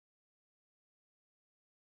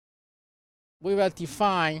We will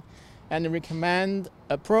define and recommend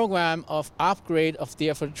a program of upgrade of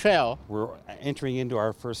Deerfoot Trail. We're entering into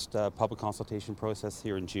our first public consultation process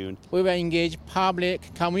here in June. We will engage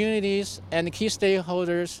public, communities, and key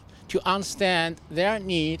stakeholders to understand their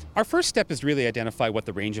need. Our first step is to really identify what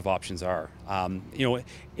the range of options are.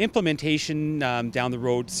 Implementation down the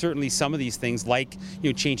road, certainly some of these things like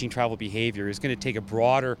changing travel behavior is going to take a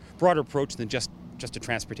broader approach than just a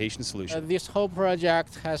transportation solution. This whole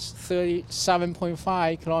project has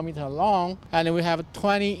 37.5 kilometers long, and we have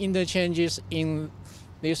 20 interchanges in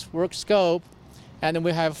this work scope, and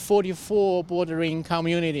we have 44 bordering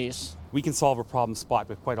communities. We can solve a problem spot,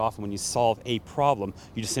 but quite often when you solve a problem,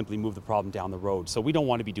 you just simply move the problem down the road. So we don't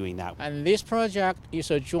want to be doing that. And this project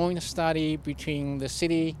is a joint study between the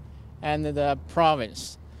city and the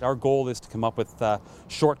province. Our goal is to come up with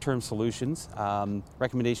short-term solutions,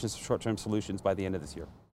 recommendations for short-term solutions by the end of this year.